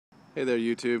Hey there,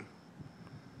 YouTube.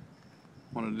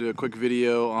 Wanted to do a quick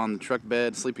video on the truck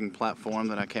bed sleeping platform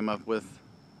that I came up with.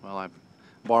 Well, I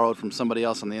borrowed from somebody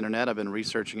else on the internet. I've been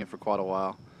researching it for quite a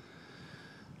while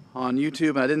on YouTube,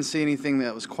 and I didn't see anything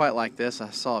that was quite like this. I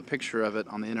saw a picture of it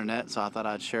on the internet, so I thought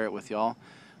I'd share it with y'all.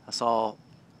 I saw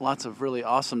lots of really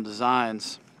awesome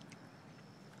designs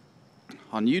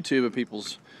on YouTube of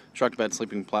people's truck bed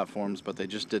sleeping platforms, but they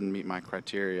just didn't meet my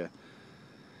criteria.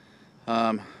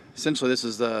 Essentially, this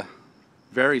is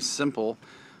very simple.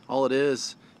 All it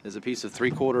is a piece of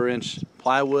 3/4 inch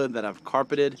plywood that I've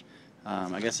carpeted.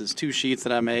 I guess it's 2 sheets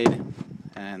that I made,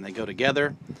 and they go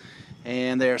together,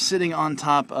 and they're sitting on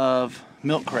top of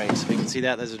milk crates. If you can see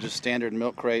that, those are just standard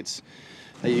milk crates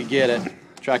that you get at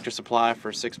Tractor Supply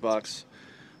for $6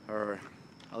 or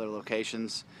other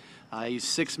locations. I use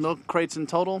 6 milk crates in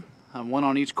total, 1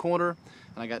 on each corner,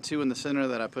 and I got 2 in the center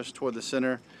that I push toward the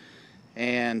center.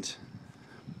 And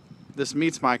this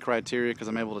meets my criteria because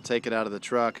I'm able to take it out of the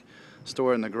truck,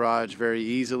 store it in the garage very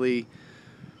easily,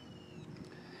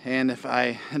 and if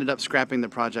I ended up scrapping the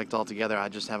project altogether, I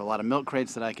just have a lot of milk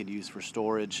crates that I could use for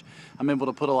storage. I'm able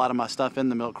to put a lot of my stuff in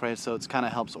the milk crates, so it kind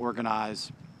of helps organize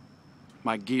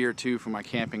my gear too for my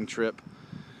camping trip.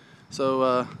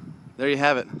 So there you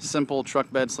have it. Simple truck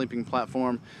bed sleeping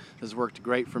platform has worked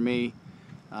great for me.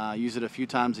 Use it a few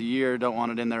times a year, don't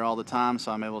want it in there all the time,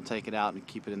 so I'm able to take it out and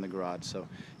keep it in the garage. So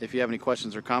if you have any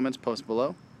questions or comments, post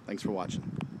below. Thanks for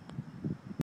watching.